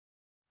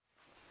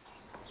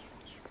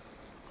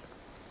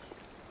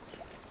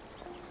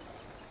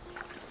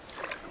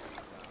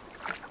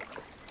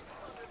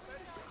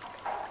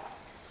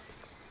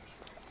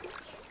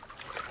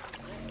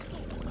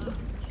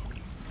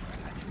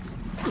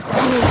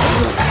A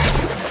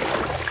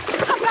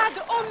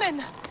bad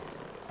omen!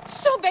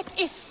 Sobek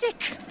is sick!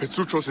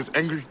 Petsuchos is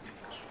angry.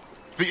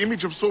 The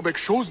image of Sobek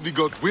shows the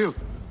god's will.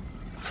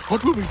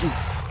 What will we do?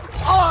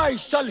 I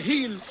shall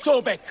heal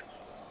Sobek.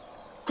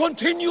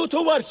 Continue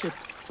to worship.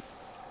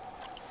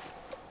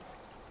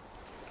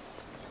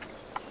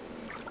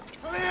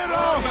 Clear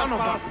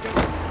off!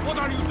 What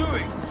are you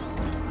doing?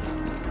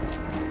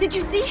 Did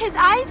you see his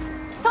eyes?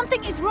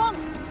 Something is wrong.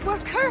 We're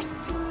cursed.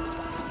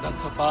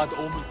 That's a bad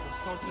omen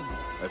for certain.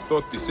 I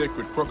thought the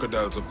sacred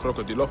crocodiles of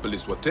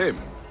Crocodilopolis were tame.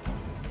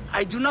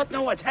 I do not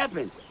know what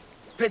happened.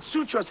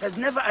 Petsuchos has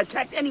never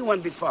attacked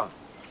anyone before.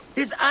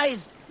 His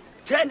eyes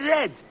turned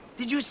red.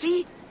 Did you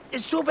see?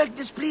 Is Sobek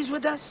displeased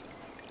with us?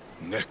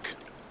 Neck.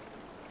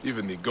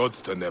 Even the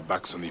gods turn their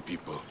backs on the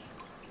people.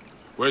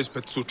 Where is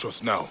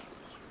Petsuchos now?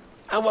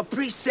 Our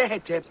priest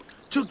Sehetep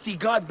took the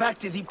god back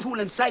to the pool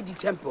inside the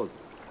temple.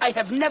 I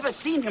have never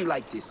seen him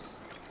like this.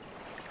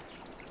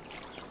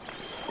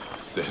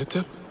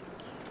 Sehetep?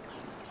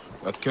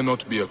 That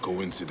cannot be a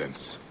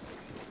coincidence.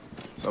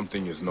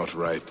 Something is not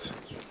right.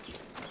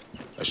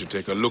 I should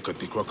take a look at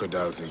the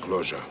crocodile's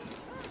enclosure.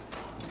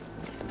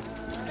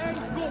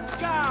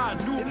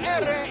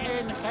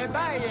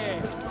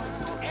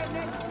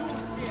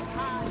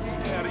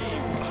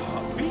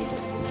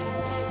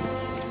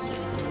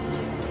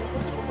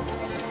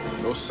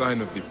 No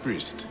sign of the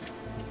priest.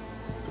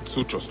 But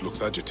Petsuchos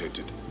looks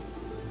agitated.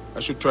 I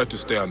should try to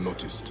stay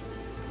unnoticed.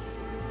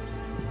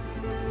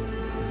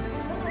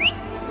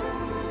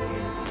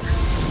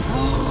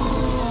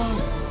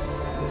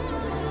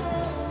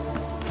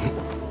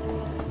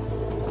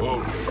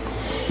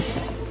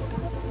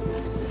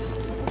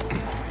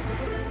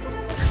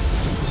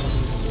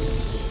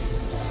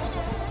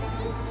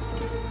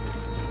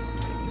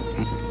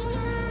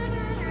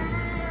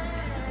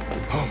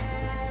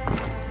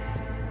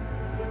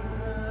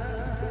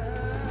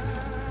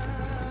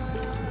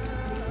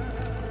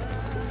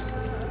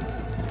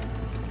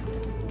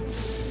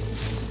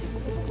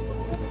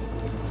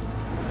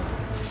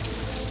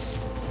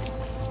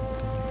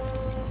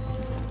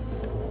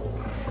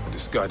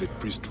 Discarded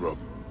priest robe,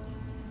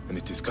 and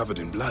it is covered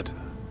in blood.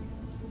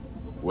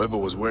 Whoever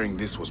was wearing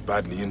this was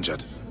badly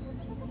injured.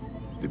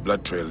 The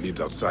blood trail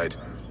leads outside.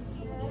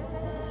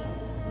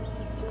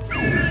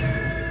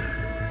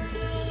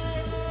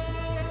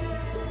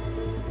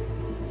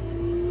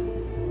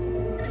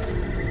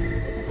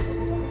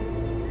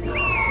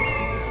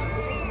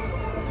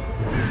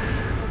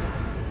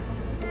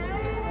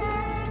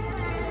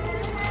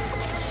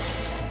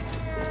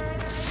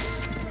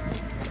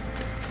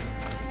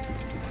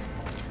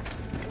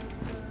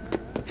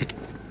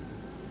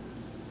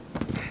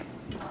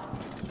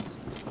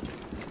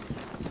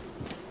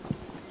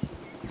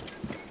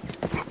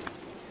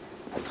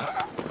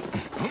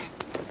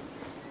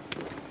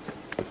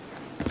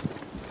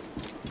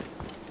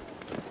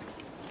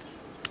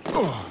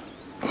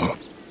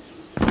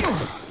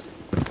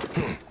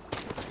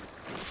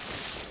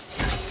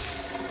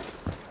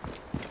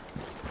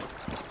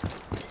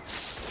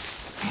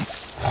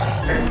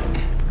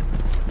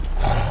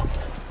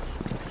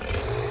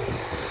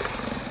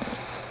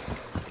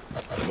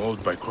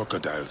 Mauled by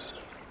crocodiles.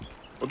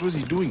 What was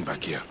he doing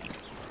back here?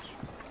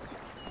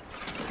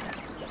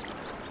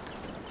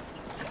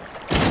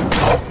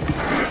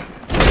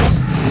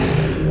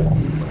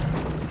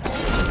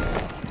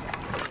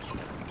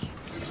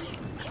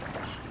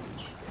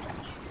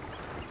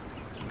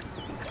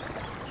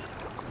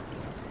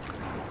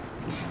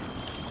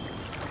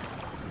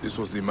 This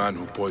was the man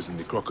who poisoned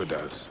the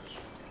crocodiles.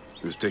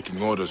 He was taking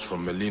orders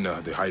from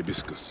Melina the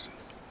Hibiscus.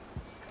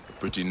 A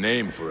pretty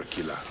name for a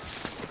killer.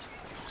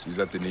 She's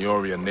at the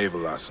Neorian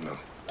Naval Arsenal,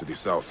 to the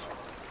south.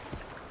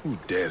 Who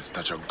dares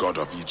touch a god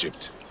of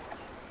Egypt?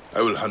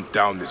 I will hunt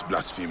down this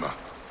blasphemer.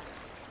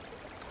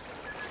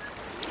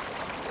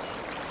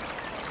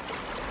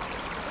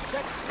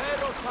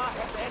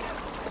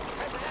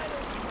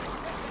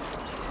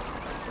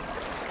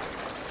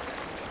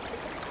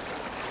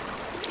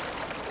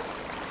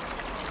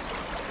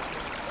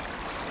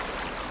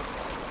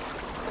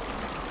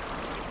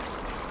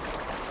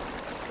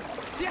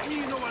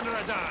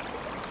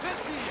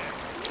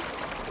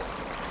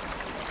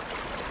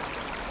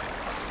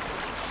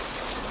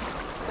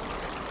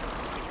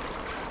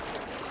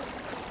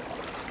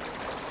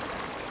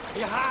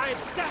 يهاعد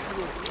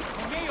سهله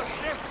وما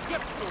يحرف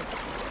جبته.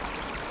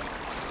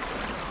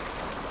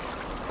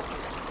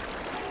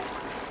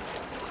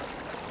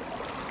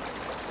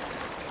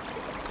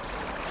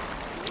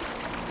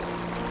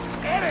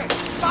 Eric,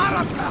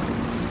 baraka!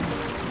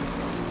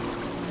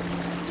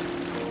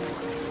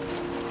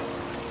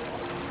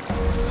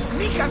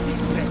 Mica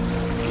viste!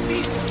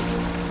 Viste!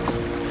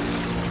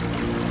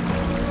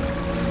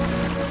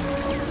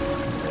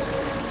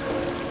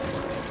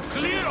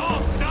 Clear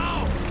off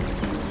now!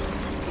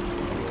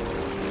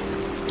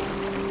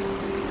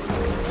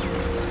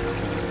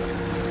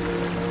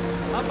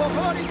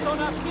 Abohori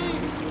sono aquí!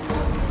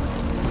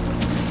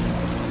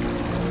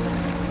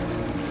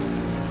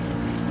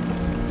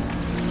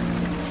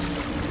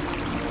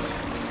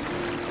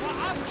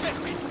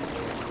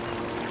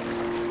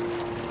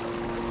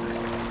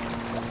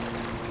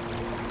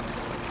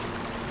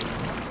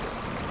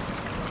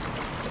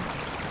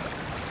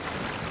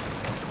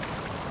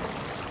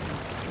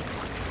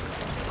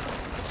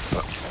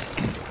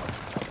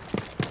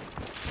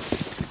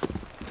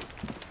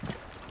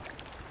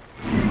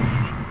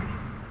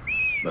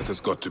 That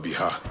has got to be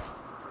her.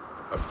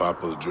 A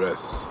purple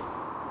dress.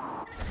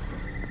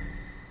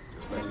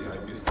 Just like the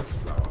hibiscus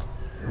flower.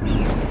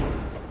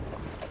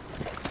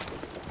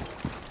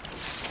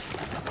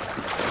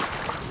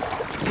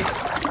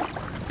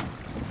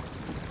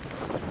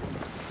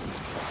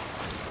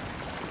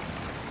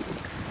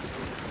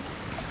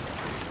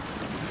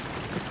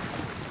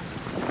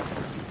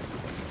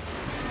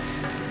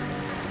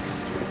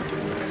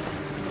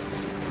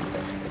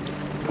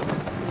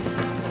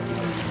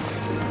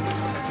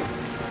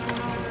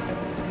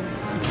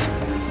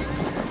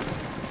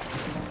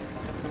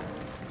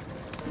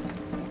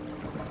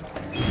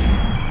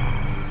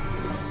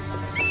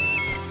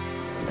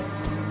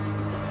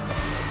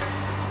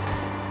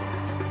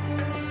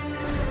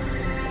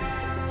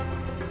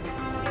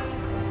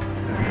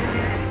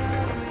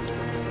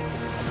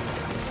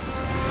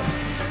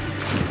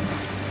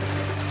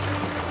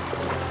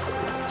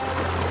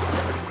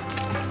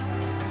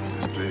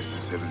 This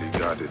is heavily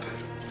guarded.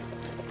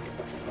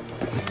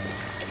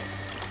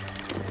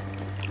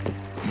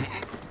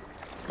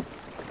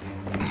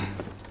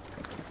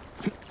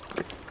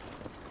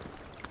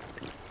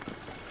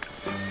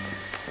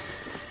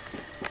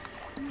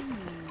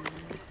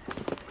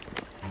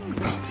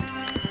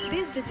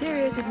 These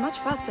deteriorated much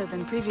faster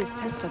than previous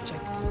test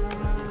subjects.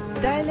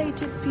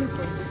 Dilated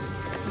pupils,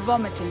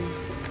 vomiting.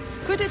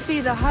 Could it be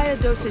the higher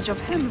dosage of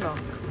hemlock?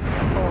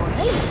 Or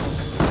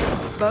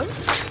hay?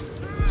 Both?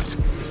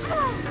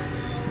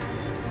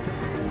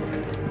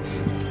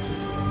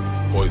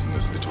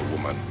 Poisonous little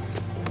woman.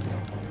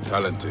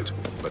 Talented,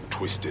 but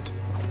twisted.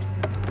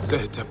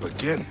 Sehetep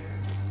again.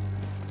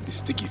 His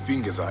sticky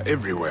fingers are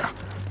everywhere.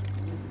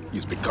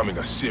 He's becoming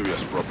a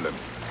serious problem.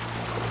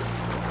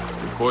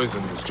 The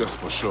poison was just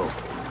for show.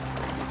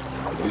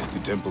 At least the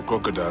temple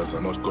crocodiles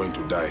are not going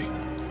to die.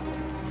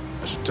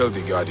 I should tell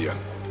the Guardian.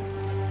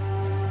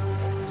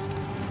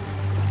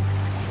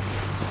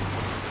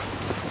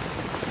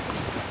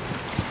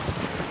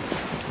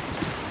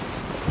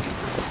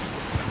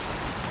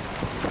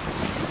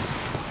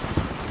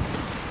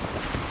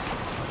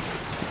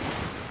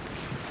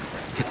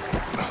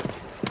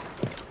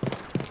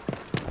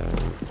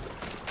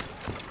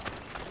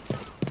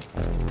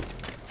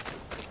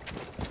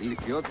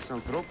 Ηλικιώτης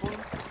ανθρώπων,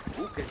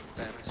 πού και τι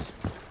πέρασε.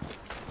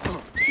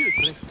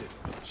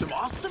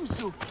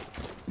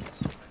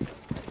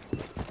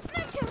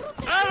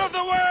 Out of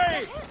the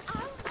way!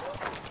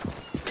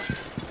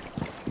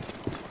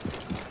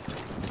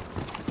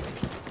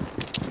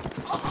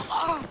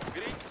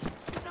 Greeks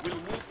will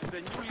move to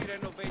the newly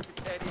renovated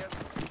areas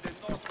in the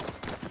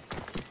northwest.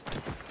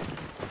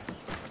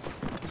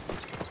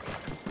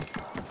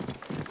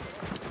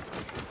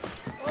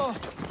 Oh,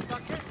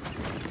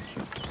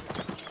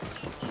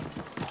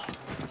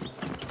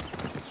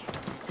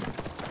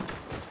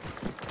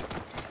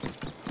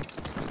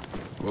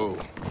 Whoa.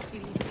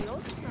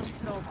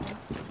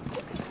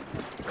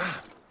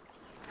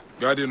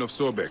 Guardian of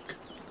Sobek.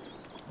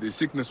 The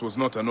sickness was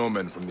not an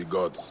omen from the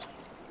gods.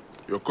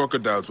 Your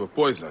crocodiles were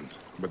poisoned,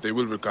 but they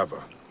will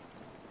recover.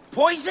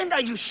 Poisoned?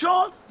 Are you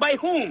sure? By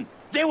whom?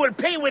 They will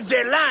pay with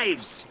their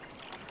lives!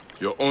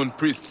 Your own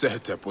priest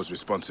Sehetep was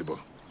responsible.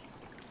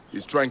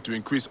 He's trying to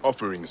increase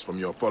offerings from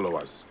your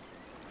followers.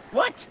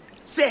 What?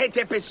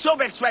 Sehetep is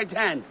Sobek's right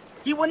hand.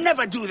 He will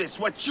never do this.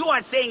 What you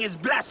are saying is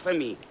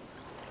blasphemy.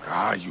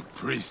 Ah, you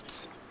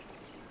priests.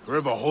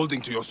 Forever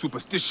holding to your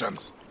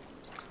superstitions.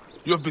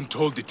 You have been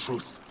told the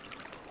truth.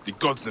 The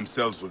gods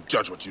themselves will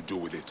judge what you do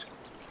with it.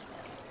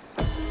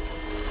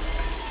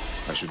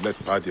 I should let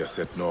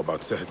Padiaset know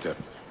about Sehetep.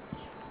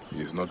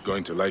 He is not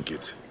going to like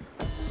it.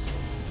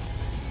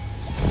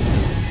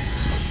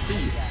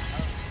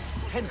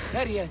 Ken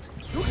Khariet,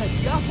 look at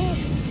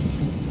Yahoo!